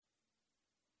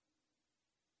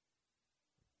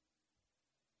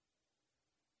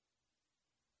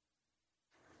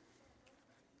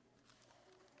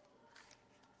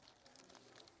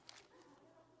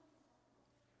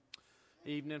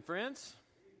Evening, friends.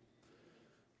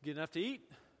 Get enough to eat?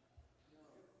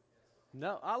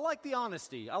 No, I like the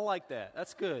honesty. I like that.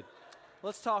 That's good.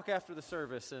 Let's talk after the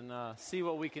service and see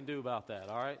what we can do about that,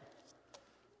 all right?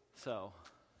 So,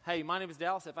 hey, my name is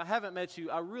Dallas. If I haven't met you,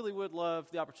 I really would love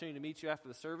the opportunity to meet you after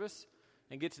the service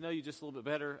and get to know you just a little bit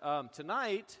better.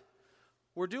 Tonight,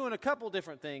 we're doing a couple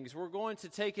different things. We're going to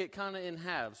take it kind of in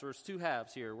halves. There's two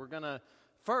halves here. We're going to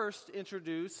first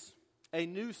introduce a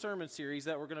new sermon series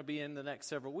that we're going to be in the next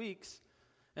several weeks.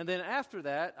 And then after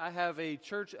that, I have a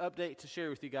church update to share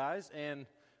with you guys. And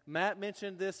Matt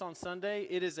mentioned this on Sunday.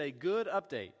 It is a good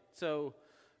update. So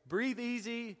breathe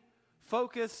easy,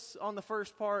 focus on the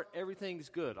first part. Everything's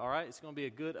good, all right? It's going to be a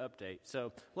good update.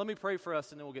 So let me pray for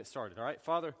us and then we'll get started, all right?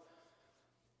 Father,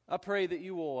 I pray that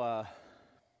you will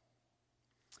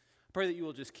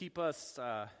just keep us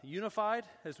unified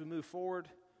as we move forward.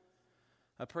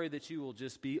 I pray that you will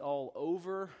just be all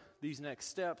over these next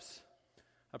steps.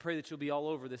 I pray that you'll be all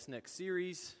over this next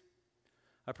series.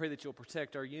 I pray that you'll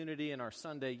protect our unity and our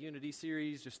Sunday Unity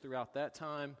series just throughout that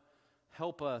time.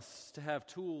 Help us to have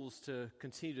tools to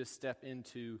continue to step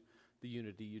into the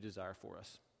unity you desire for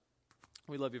us.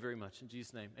 We love you very much. In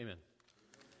Jesus' name, amen.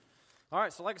 All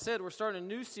right, so like I said, we're starting a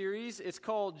new series. It's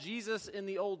called Jesus in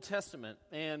the Old Testament.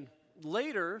 And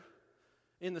later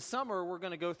in the summer, we're going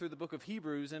to go through the book of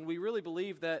Hebrews, and we really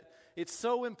believe that it's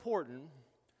so important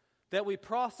that we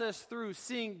process through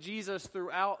seeing Jesus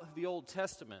throughout the Old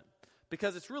Testament,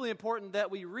 because it's really important that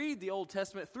we read the Old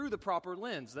Testament through the proper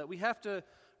lens, that we have to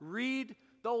read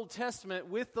the Old Testament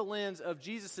with the lens of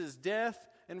Jesus' death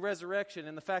and resurrection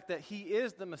and the fact that he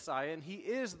is the Messiah and he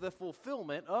is the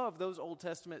fulfillment of those Old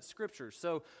Testament scriptures.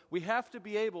 So we have to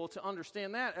be able to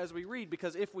understand that as we read,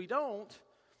 because if we don't,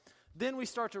 then we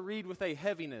start to read with a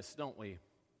heaviness, don't we?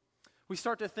 We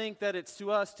start to think that it's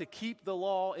to us to keep the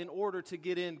law in order to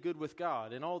get in good with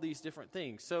God and all these different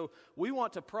things. So we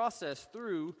want to process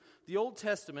through the Old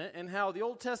Testament and how the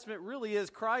Old Testament really is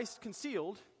Christ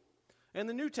concealed and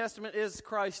the New Testament is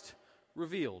Christ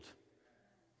revealed.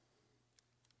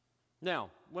 Now,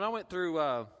 when I went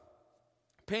through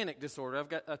panic disorder,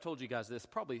 I've told you guys this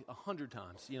probably 100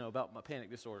 times, about my panic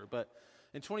disorder, but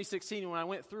in 2016, when I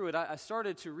went through it, I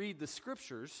started to read the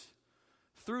scriptures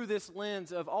through this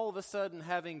lens of all of a sudden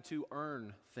having to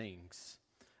earn things.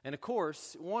 And of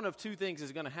course, one of two things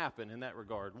is going to happen in that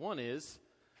regard. One is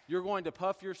you're going to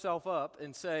puff yourself up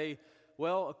and say,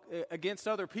 well, against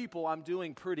other people, I'm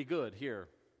doing pretty good here.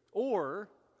 Or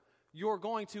you're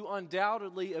going to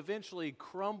undoubtedly eventually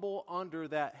crumble under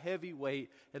that heavy weight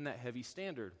and that heavy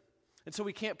standard. And so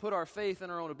we can't put our faith in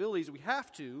our own abilities. We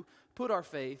have to put our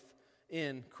faith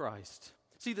in Christ.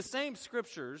 See, the same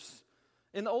scriptures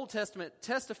in the Old Testament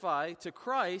testify to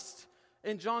Christ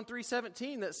in John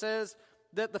 3:17 that says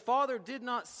that the Father did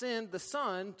not send the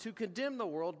Son to condemn the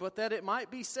world, but that it might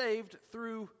be saved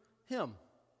through him.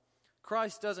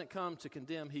 Christ doesn't come to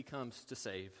condemn, he comes to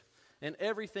save. And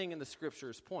everything in the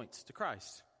scriptures points to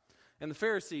Christ. And the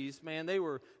Pharisees, man, they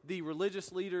were the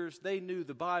religious leaders. They knew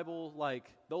the Bible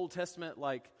like the Old Testament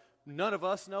like none of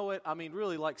us know it. I mean,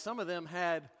 really, like some of them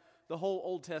had the whole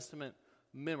Old Testament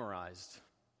memorized.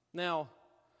 Now,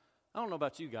 I don't know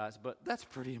about you guys, but that's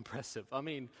pretty impressive. I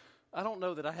mean, I don't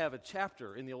know that I have a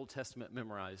chapter in the Old Testament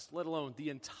memorized, let alone the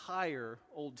entire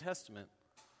Old Testament.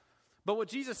 But what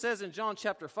Jesus says in John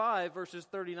chapter 5, verses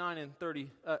 39 and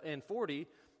 40,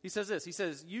 he says this. He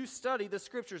says, "You study the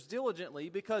scriptures diligently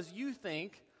because you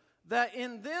think that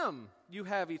in them you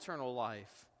have eternal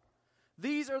life.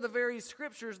 These are the very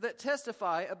scriptures that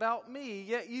testify about me,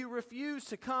 yet you refuse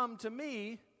to come to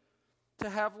me to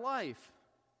have life."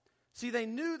 See, they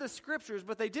knew the scriptures,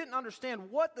 but they didn't understand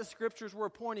what the scriptures were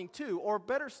pointing to, or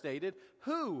better stated,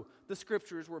 who the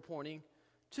scriptures were pointing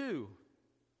to.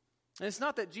 And it's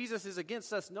not that Jesus is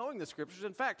against us knowing the scriptures.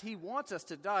 In fact, he wants us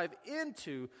to dive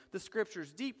into the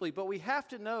scriptures deeply, but we have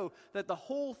to know that the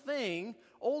whole thing,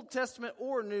 Old Testament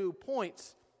or New,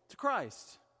 points to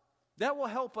Christ. That will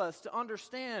help us to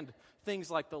understand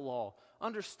things like the law,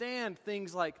 understand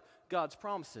things like God's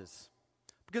promises.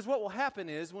 Because what will happen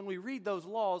is when we read those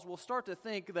laws, we'll start to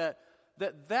think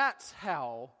that's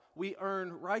how we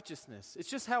earn righteousness. It's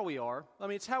just how we are. I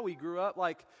mean, it's how we grew up.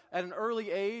 Like at an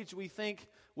early age, we think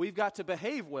we've got to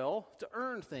behave well to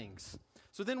earn things.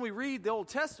 So then we read the Old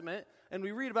Testament and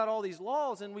we read about all these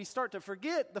laws and we start to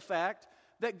forget the fact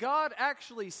that God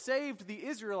actually saved the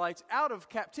Israelites out of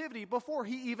captivity before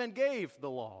he even gave the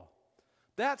law.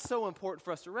 That's so important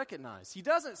for us to recognize. He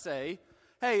doesn't say,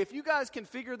 hey, if you guys can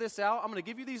figure this out, I'm going to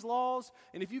give you these laws,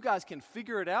 and if you guys can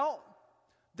figure it out,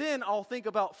 then I'll think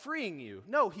about freeing you.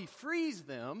 No, he frees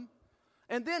them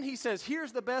And then he says,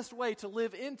 here's the best way to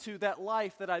live into that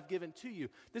life that I've given to you.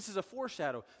 This is a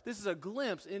foreshadow. This is a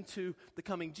glimpse into the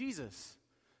coming Jesus.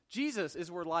 Jesus is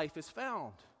where life is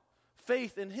found.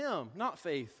 Faith in him, not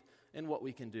faith in what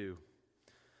we can do.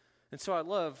 And so I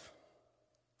love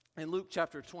in Luke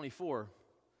chapter 24,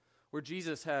 where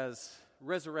Jesus has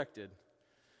resurrected.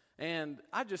 And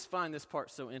I just find this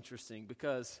part so interesting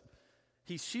because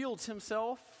he shields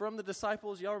himself from the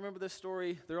disciples. Y'all remember this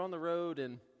story? They're on the road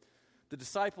and the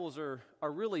disciples are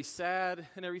really sad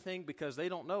and everything because they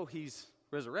don't know he's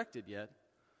resurrected yet.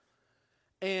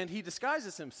 And he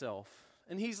disguises himself.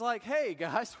 And he's like, hey,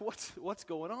 guys, what's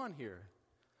going on here?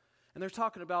 And they're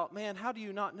talking about, man, how do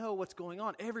you not know what's going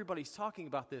on? Everybody's talking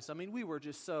about this. I mean, we were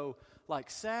just so,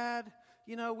 sad.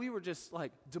 We were just,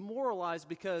 demoralized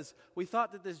because we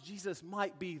thought that this Jesus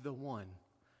might be the one.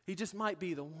 He just might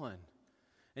be the one.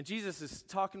 And Jesus is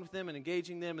talking with them and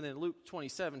engaging them. And then Luke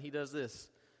 27, he does this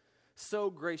so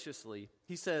graciously.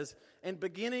 He says, and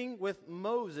beginning with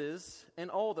Moses and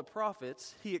all the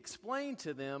prophets, he explained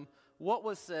to them what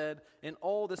was said in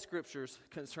all the scriptures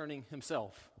concerning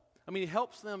himself. I mean, he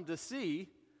helps them to see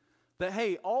that,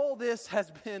 hey, all this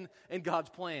has been in God's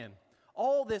plan.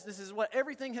 All this is what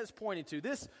everything has pointed to.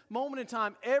 This moment in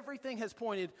time, everything has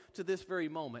pointed to this very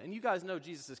moment. And you guys know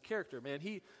Jesus' character, man.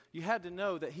 You had to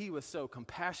know that he was so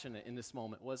compassionate in this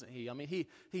moment, wasn't he? I mean,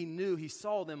 he knew, he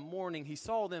saw them mourning, he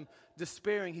saw them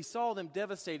despairing, he saw them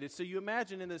devastated. So you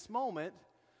imagine in this moment,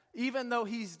 even though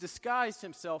he's disguised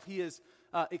himself, he is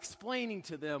explaining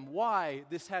to them why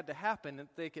this had to happen and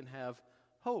that they can have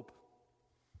hope.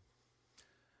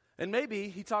 And maybe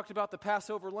he talked about the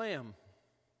Passover lamb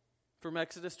from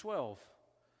Exodus 12.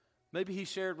 Maybe he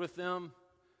shared with them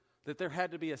that there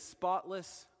had to be a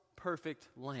spotless, perfect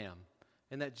lamb,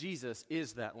 and that Jesus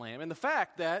is that lamb. And the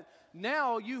fact that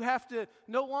now you have to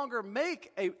no longer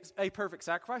make a perfect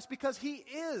sacrifice because he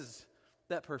is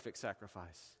that perfect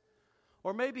sacrifice.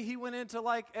 Or maybe he went into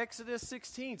Exodus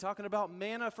 16, talking about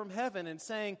manna from heaven and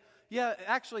saying, yeah,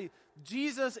 actually,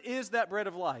 Jesus is that bread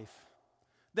of life.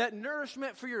 That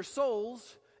nourishment for your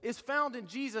souls is found in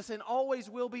Jesus and always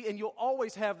will be, and you'll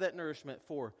always have that nourishment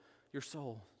for your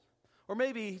soul. Or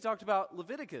maybe he talked about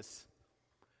Leviticus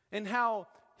and how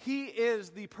he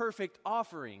is the perfect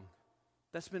offering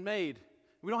that's been made.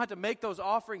 We don't have to make those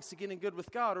offerings to get in good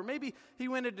with God. Or maybe he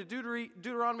went into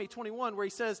Deuteronomy 21 where he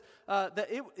says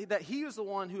that he was the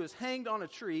one who was hanged on a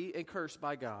tree and cursed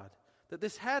by God. That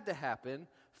this had to happen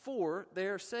for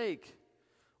their sake.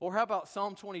 Or how about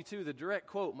Psalm 22, the direct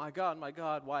quote, my God,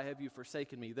 why have you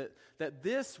forsaken me? That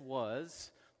this was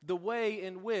the way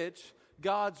in which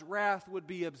God's wrath would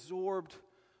be absorbed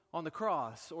on the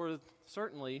cross. Or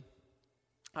certainly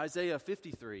Isaiah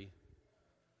 53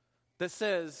 that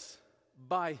says,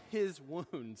 by his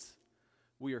wounds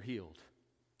we are healed.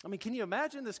 I mean, can you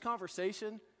imagine this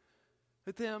conversation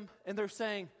with them? And they're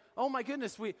saying, oh my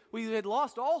goodness, we had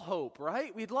lost all hope,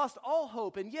 right? We'd lost all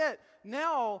hope. And yet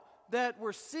now that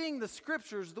we're seeing the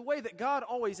scriptures the way that God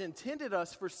always intended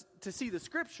us to see the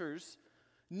scriptures,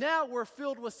 now we're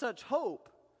filled with such hope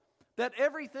that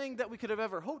everything that we could have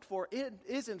ever hoped for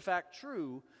is in fact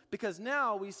true, because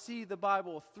now we see the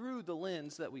Bible through the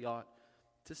lens that we ought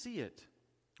to see it.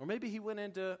 Or maybe he went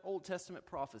into Old Testament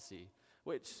prophecy,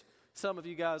 which some of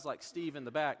you guys like Steve in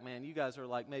the back, man, you guys are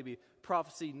like maybe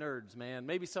prophecy nerds, man.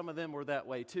 Maybe some of them were that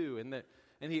way too.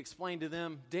 And he explained to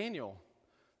them Daniel,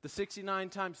 the 69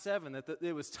 times 7, that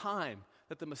it was time,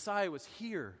 that the Messiah was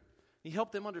here. He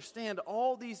helped them understand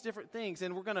all these different things,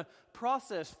 and we're going to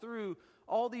process through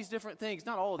all these different things,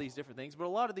 not all of these different things, but a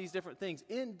lot of these different things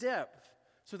in depth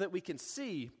so that we can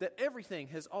see that everything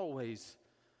has always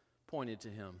pointed to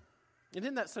him. And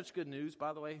isn't that such good news,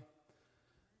 by the way?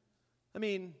 I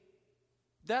mean,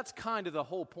 that's kind of the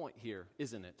whole point here,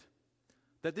 isn't it?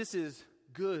 That this is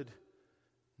good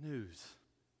news.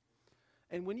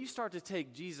 And when you start to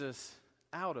take Jesus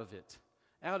out of it,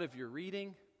 out of your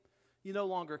reading, you no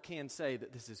longer can say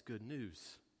that this is good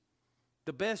news.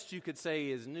 The best you could say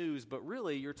is news, but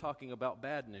really you're talking about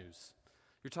bad news.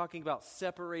 You're talking about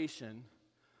separation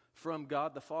from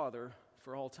God the Father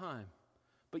for all time.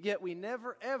 But yet we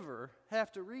never ever have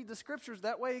to read the scriptures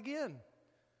that way again.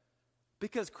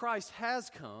 Because Christ has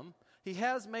come, he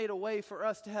has made a way for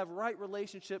us to have right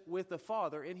relationship with the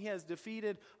Father, and he has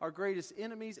defeated our greatest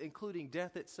enemies, including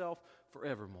death itself,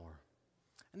 forevermore.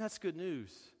 And that's good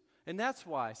news. And that's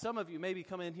why some of you maybe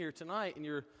come in here tonight and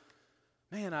you're,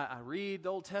 man, I read the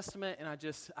Old Testament and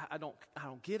I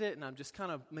don't get it, and I'm just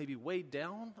kind of maybe weighed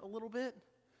down a little bit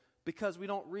because we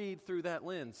don't read through that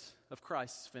lens of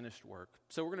Christ's finished work.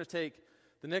 So we're going to take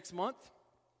the next month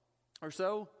or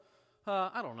so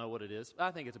I don't know what it is.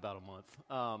 I think it's about a month.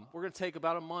 We're going to take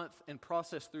about a month and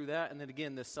process through that. And then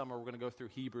again, this summer, we're going to go through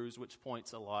Hebrews, which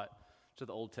points a lot to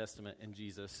the Old Testament and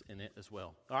Jesus in it as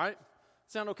well. All right?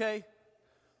 Sound okay?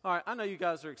 All right. I know you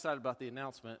guys are excited about the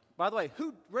announcement. By the way,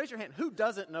 raise your hand. Who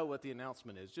doesn't know what the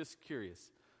announcement is? Just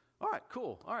curious. All right,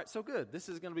 cool. All right, so good. This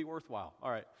is going to be worthwhile. All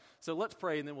right, so let's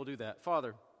pray, and then we'll do that.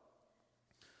 Father,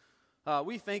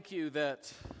 we thank you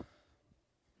that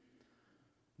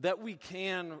we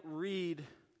can read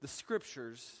the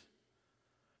Scriptures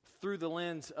through the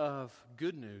lens of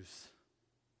good news.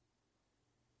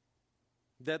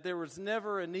 That there was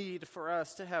never a need for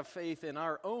us to have faith in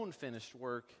our own finished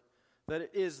work, that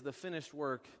it is the finished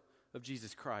work of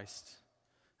Jesus Christ.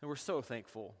 And we're so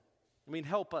thankful. I mean,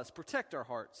 help us, protect our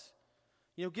hearts.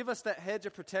 You know, give us that hedge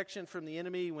of protection from the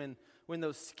enemy when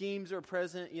those schemes are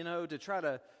present, you know, to try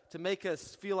to make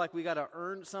us feel like we got to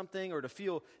earn something or to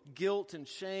feel guilt and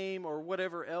shame or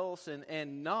whatever else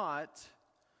and not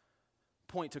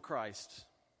point to Christ.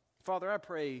 Father, I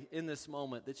pray in this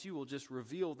moment that you will just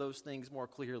reveal those things more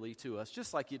clearly to us,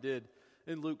 just like you did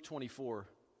in Luke 24,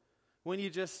 when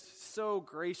you just so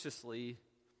graciously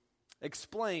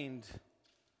explained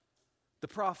the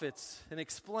prophets and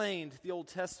explained the Old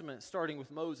Testament, starting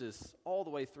with Moses, all the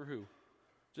way through.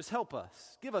 Just help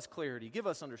us. Give us clarity. Give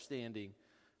us understanding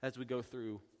as we go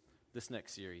through this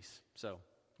next series. So,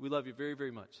 we love you very, very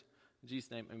much. In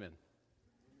Jesus' name, amen.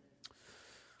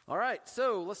 All right,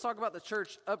 so let's talk about the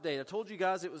church update. I told you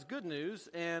guys it was good news,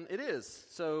 and it is.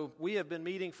 So, we have been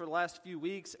meeting for the last few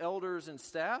weeks, elders and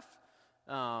staff,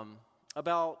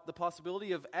 about the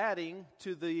possibility of adding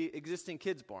to the existing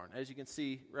kids' barn, as you can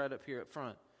see right up here up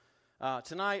front.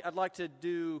 Tonight, I'd like to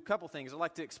do a couple things. I'd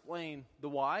like to explain the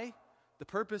why, the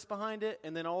purpose behind it,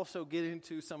 and then also get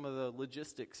into some of the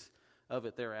logistics of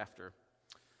it thereafter.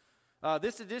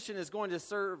 This addition is going to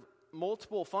serve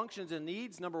multiple functions and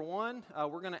needs. Number one,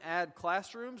 we're going to add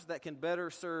classrooms that can better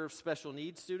serve special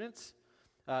needs students.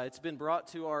 It's been brought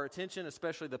to our attention,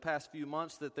 especially the past few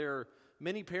months, that there are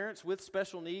many parents with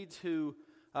special needs who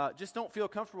just don't feel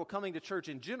comfortable coming to church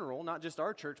in general, not just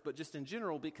our church, but just in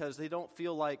general, because they don't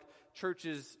feel like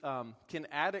churches can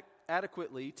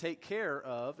adequately take care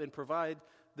of and provide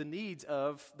the needs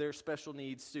of their special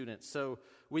needs students. So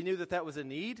we knew that was a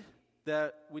need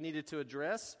that we needed to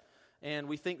address, and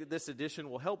we think that this addition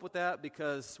will help with that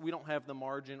because we don't have the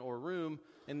margin or room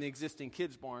in the existing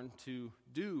kids' barn to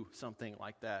do something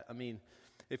like that. I mean,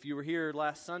 if you were here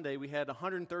last Sunday, we had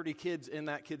 130 kids in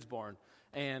that kids' barn,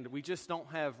 and we just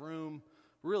don't have room,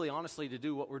 really honestly, to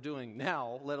do what we're doing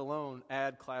now, let alone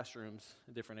add classrooms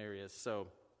in different areas. So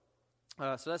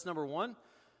that's number one.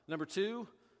 Number two,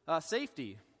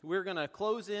 safety. We're going to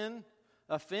close in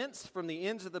a fence from the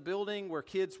ends of the building where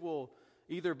kids will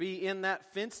either be in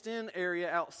that fenced-in area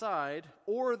outside,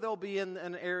 or they'll be in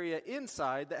an area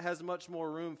inside that has much more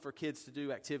room for kids to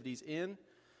do activities in.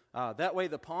 That way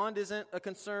the pond isn't a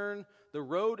concern, the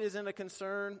road isn't a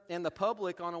concern, and the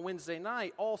public on a Wednesday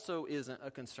night also isn't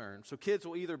a concern. So kids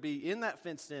will either be in that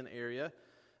fenced-in area,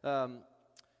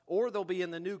 or they'll be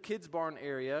in the new kids' barn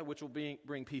area, which will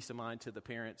bring peace of mind to the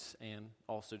parents and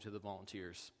also to the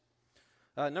volunteers.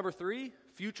 Number three,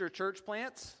 future church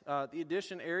plants. The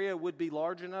addition area would be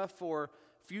large enough for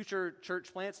future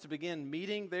church plants to begin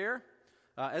meeting there.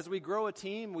 As we grow a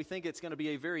team, we think it's going to be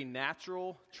a very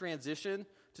natural transition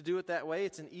to do it that way.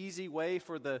 It's an easy way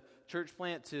for the church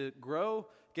plant to grow,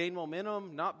 gain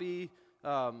momentum, not be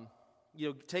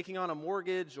taking on a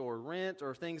mortgage or rent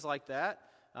or things like that,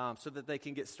 so that they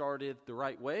can get started the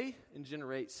right way and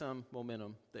generate some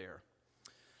momentum there.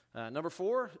 Number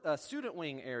four, student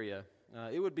wing area.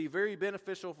 It would be very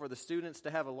beneficial for the students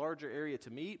to have a larger area to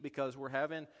meet because we're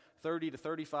having 30 to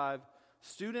 35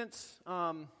 students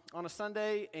on a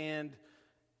Sunday, and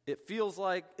it feels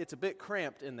like it's a bit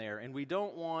cramped in there, and we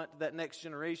don't want that next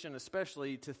generation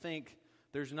especially to think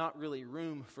there's not really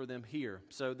room for them here.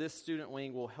 So this student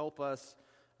wing will help us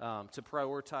to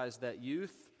prioritize that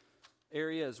youth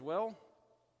area as well.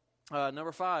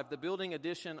 Number five, the building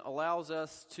addition allows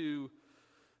us to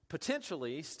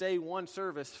potentially stay one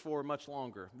service for much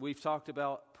longer. We've talked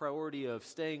about priority of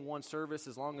staying one service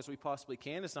as long as we possibly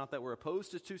can. It's not that we're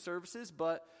opposed to two services,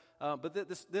 but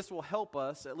this will help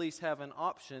us at least have an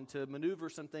option to maneuver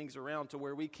some things around to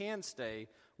where we can stay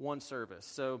one service.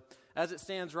 So as it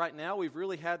stands right now, we've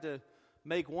really had to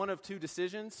make one of two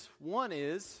decisions. One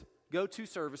is go two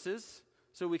services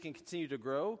so we can continue to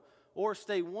grow, or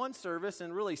stay one service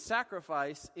and really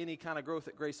sacrifice any kind of growth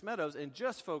at Grace Meadows and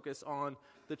just focus on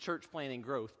the church planting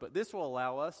growth. But this will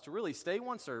allow us to really stay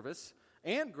one service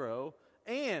and grow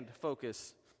and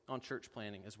focus on church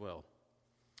planting as well.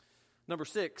 Number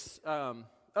six,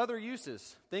 Other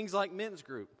uses, things like men's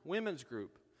group, women's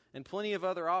group, and plenty of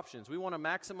other options. We want to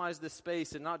maximize this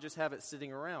space and not just have it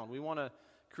sitting around. We want to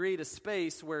create a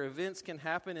space where events can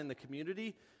happen in the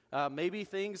community. Maybe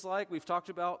things like we've talked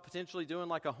about potentially doing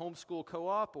like a homeschool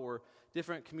co-op or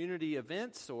different community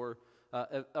events or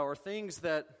things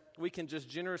that we can just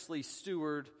generously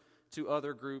steward to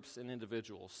other groups and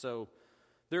individuals. So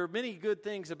there are many good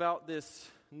things about this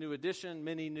new addition,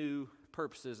 many new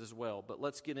purposes as well. But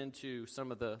let's get into some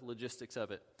of the logistics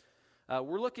of it.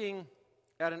 We're looking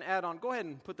at an add-on. Go ahead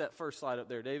and put that first slide up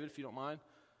there, David, if you don't mind.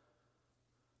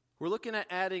 We're looking at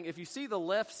adding, if you see the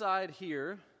left side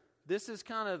here, this is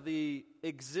kind of the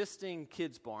existing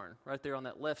kids barn right there on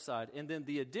that left side. And then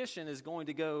the addition is going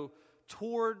to go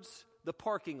towards the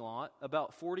parking lot,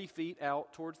 about 40 feet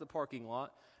out towards the parking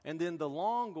lot. And then the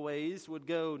long ways would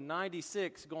go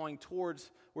 96 going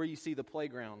towards where you see the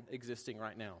playground existing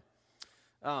right now.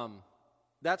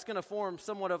 That's going to form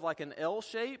somewhat of like an L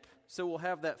shape. So we'll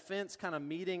have that fence kind of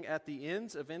meeting at the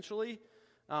ends eventually.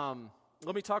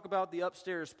 Let me talk about the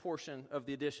upstairs portion of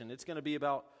the addition. It's going to be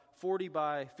about 40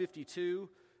 by 52,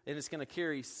 and it's going to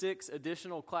carry 6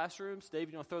 additional classrooms. Dave,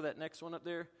 you want to throw that next one up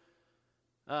there?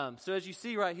 So as you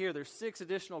see right here, there's 6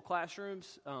 additional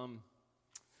classrooms.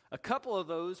 A couple of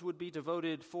those would be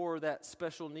devoted for that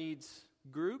special needs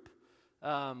group.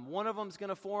 One of them is going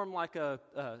to form like a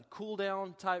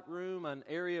cool-down type room, an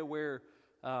area where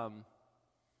a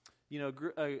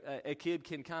kid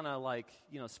can kind of like,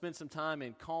 spend some time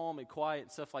in calm and quiet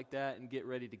and stuff like that and get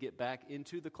ready to get back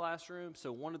into the classroom.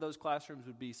 So one of those classrooms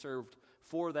would be served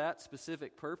for that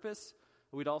specific purpose.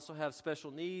 We'd also have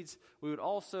special needs. We would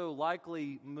also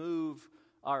likely move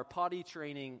our potty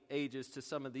training ages to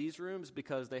some of these rooms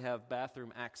because they have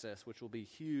bathroom access, which will be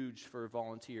huge for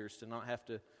volunteers to not have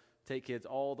to take kids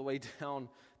all the way down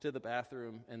to the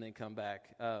bathroom and then come back.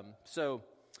 So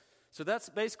that's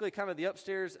basically kind of the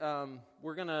upstairs.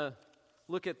 We're going to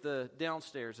look at the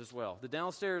downstairs as well. The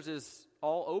downstairs is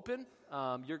all open.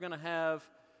 You're going to have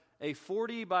a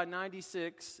 40 by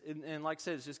 96, and like I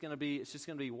said, it's just going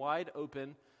to be wide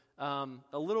open. A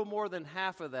little more than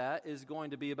half of that is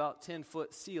going to be about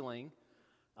 10-foot ceiling,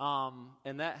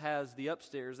 and that has the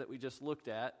upstairs that we just looked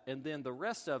at, and then the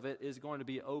rest of it is going to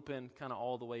be open kind of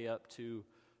all the way up to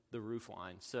the roof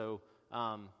line. So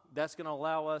that's going to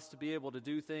allow us to be able to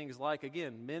do things like,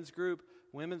 again, men's group,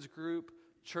 women's group,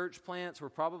 church plants. We're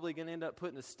probably going to end up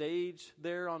putting a stage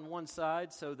there on one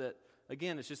side so that,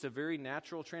 again, it's just a very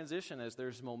natural transition. As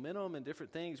there's momentum and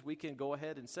different things, we can go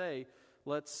ahead and say,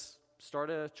 let's start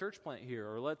a church plant here,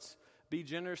 or let's be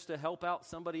generous to help out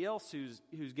somebody else who's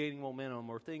gaining momentum,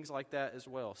 or things like that as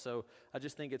well. So I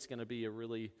just think it's going to be a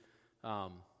really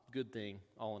good thing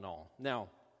all in all. Now,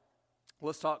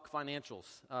 let's talk financials.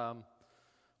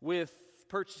 With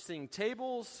purchasing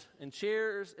tables and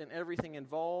chairs and everything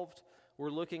involved,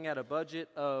 we're looking at a budget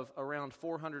of around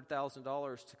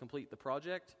 $400,000 to complete the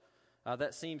project.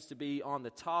 That seems to be on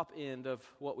the top end of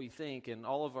what we think, and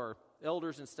all of our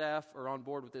elders and staff are on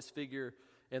board with this figure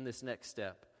and this next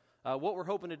step. What we're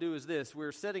hoping to do is this.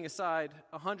 We're setting aside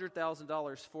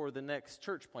 $100,000 for the next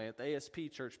church plant, the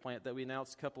ASP church plant that we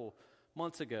announced a couple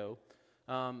months ago.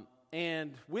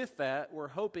 And with that, we're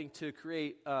hoping to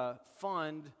create a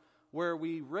fund where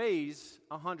we raise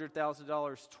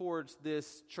 $100,000 towards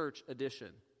this church addition.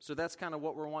 So that's kind of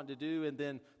what we're wanting to do, and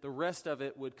then the rest of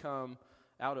it would come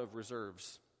out of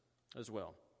reserves as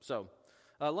well. So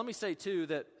let me say, too,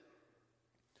 that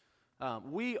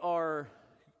we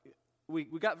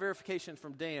got verification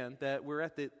from Dan that we're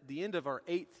at the end of our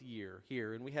 8th year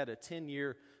here, and we had a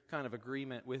 10-year kind of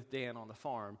agreement with Dan on the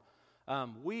farm.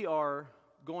 We are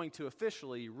going to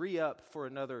officially re-up for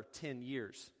another 10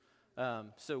 years.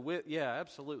 Yeah,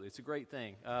 absolutely. It's a great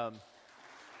thing.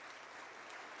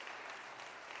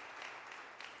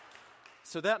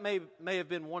 So that may have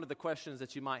been one of the questions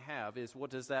that you might have, is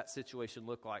what does that situation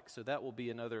look like? So that will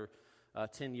be another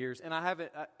 10 years. And I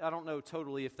don't know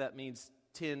totally if that means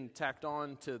 10 tacked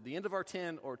on to the end of our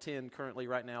 10 or 10 currently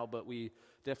right now, but we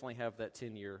definitely have that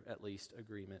 10-year at least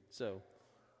agreement. So,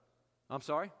 I'm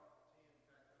sorry?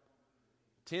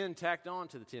 10 tacked on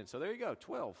to the 10. So there you go,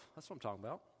 12. That's what I'm talking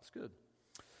about. That's good.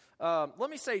 Let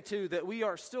me say, too, that we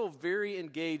are still very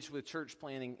engaged with church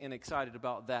planning and excited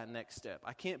about that next step.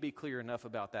 I can't be clear enough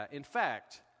about that. In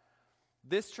fact,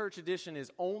 this church addition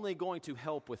is only going to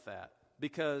help with that,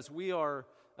 because we are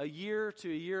a year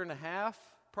to a year and a half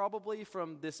probably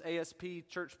from this ASP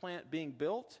church plant being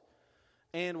built,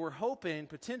 and we're hoping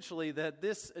potentially that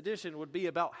this addition would be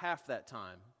about half that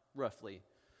time, roughly.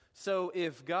 So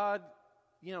if God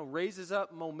raises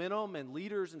up momentum and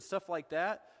leaders and stuff like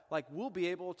that, like we'll be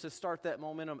able to start that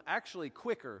momentum actually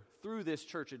quicker through this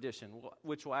church edition,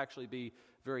 which will actually be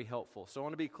very helpful. So I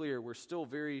want to be clear, we're still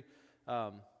very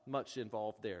much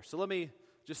involved there. So let me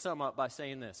just sum up by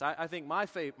saying this. I think my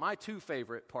two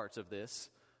favorite parts of this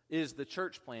is the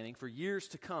church planning. For years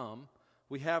to come,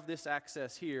 we have this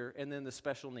access here, and then the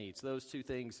special needs. Those two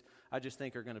things I just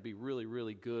think are going to be really,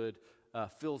 really good.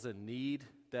 Fills a need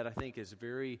that I think is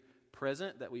very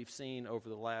present that we've seen over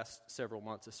the last several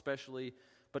months especially.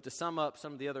 But to sum up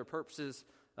some of the other purposes,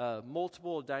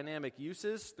 multiple dynamic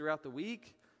uses throughout the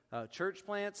week, church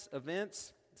plants,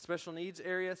 events, special needs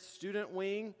area, student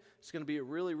wing. It's going to be a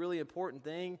really, really important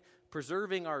thing.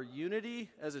 Preserving our unity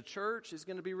as a church is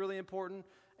going to be really important.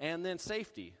 And then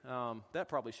safety. That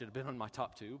probably should have been on my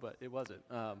top two, but it wasn't.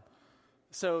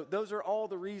 So those are all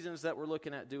the reasons that we're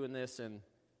looking at doing this. And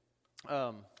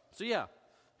so yeah,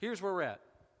 here's where we're at.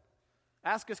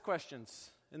 Ask us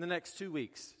questions in the next 2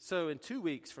 weeks. So in 2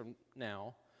 weeks from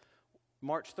now,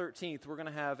 March 13th, we're going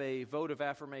to have a vote of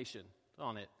affirmation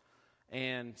on it.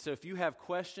 And so if you have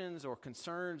questions or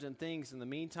concerns and things in the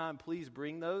meantime, please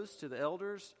bring those to the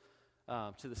elders,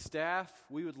 to the staff.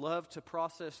 We would love to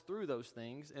process through those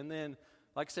things. And then,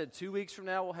 like I said, 2 weeks from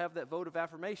now, we'll have that vote of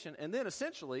affirmation. And then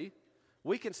essentially,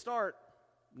 we can start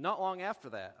not long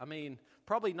after that. I mean,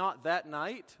 probably not that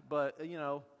night, but,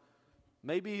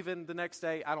 maybe even the next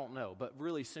day, I don't know. But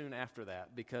really soon after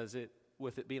that, because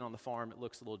with it being on the farm, it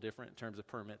looks a little different in terms of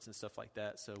permits and stuff like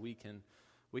that. So we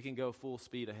can go full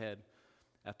speed ahead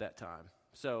at that time.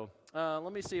 So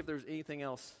let me see if there's anything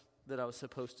else that I was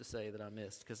supposed to say that I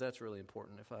missed, because that's really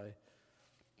important if I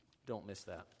don't miss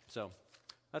that. So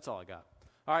that's all I got.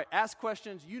 All right, ask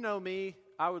questions. You know me.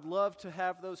 I would love to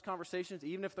have those conversations,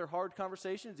 even if they're hard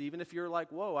conversations, even if you're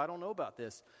like, whoa, I don't know about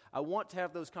this. I want to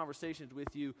have those conversations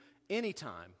with you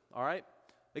anytime, all right?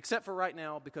 Except for right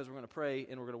now, because we're going to pray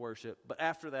and we're going to worship. But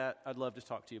after that, I'd love to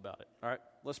talk to you about it. All right,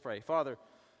 let's pray. Father,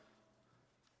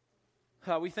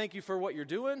 we thank you for what you're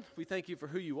doing. We thank you for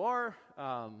who you are.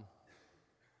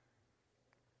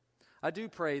 I do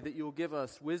pray that you will give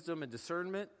us wisdom and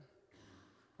discernment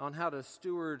on how to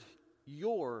steward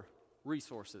your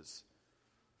resources.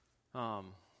 I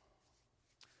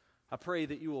pray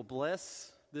that you will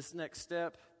bless this next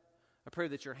step. I pray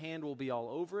that your hand will be all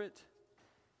over it.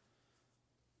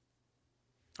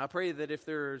 I pray that if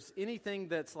there's anything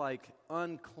that's like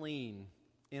unclean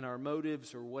in our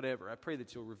motives or whatever, I pray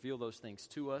that you'll reveal those things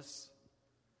to us.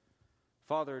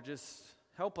 Father, just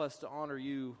help us to honor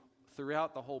you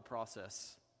throughout the whole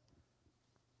process.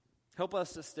 Help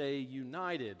us to stay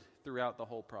united throughout the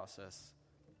whole process.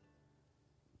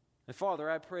 And Father,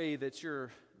 I pray that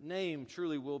your name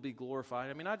truly will be glorified.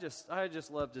 I mean, I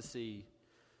just love to see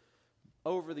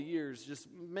over the years just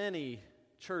many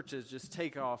churches just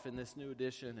take off in this new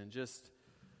edition and just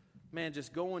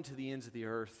going to the ends of the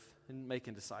earth and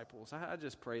making disciples. I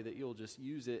just pray that you'll just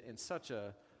use it in such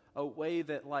a way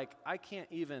that like I can't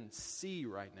even see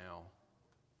right now.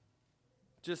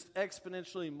 Just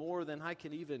exponentially more than I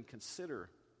can even consider.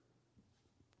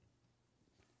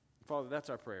 Father,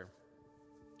 that's our prayer.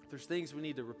 If there's things we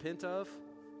need to repent of,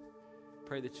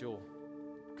 pray that you'll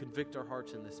convict our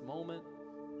hearts in this moment.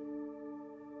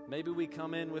 Maybe we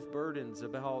come in with burdens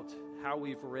about how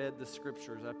we've read the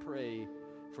scriptures. I pray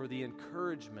for the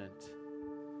encouragement,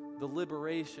 the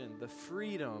liberation, the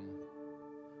freedom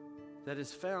that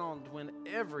is found when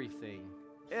everything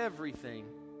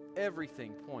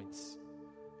points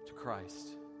to Christ.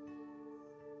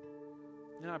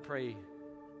 And I pray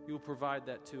you will provide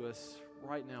that to us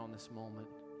right now in this moment.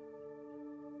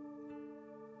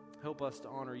 Help us to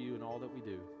honor you in all that we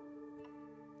do.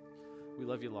 We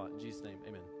love you a lot. In Jesus' name,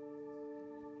 amen.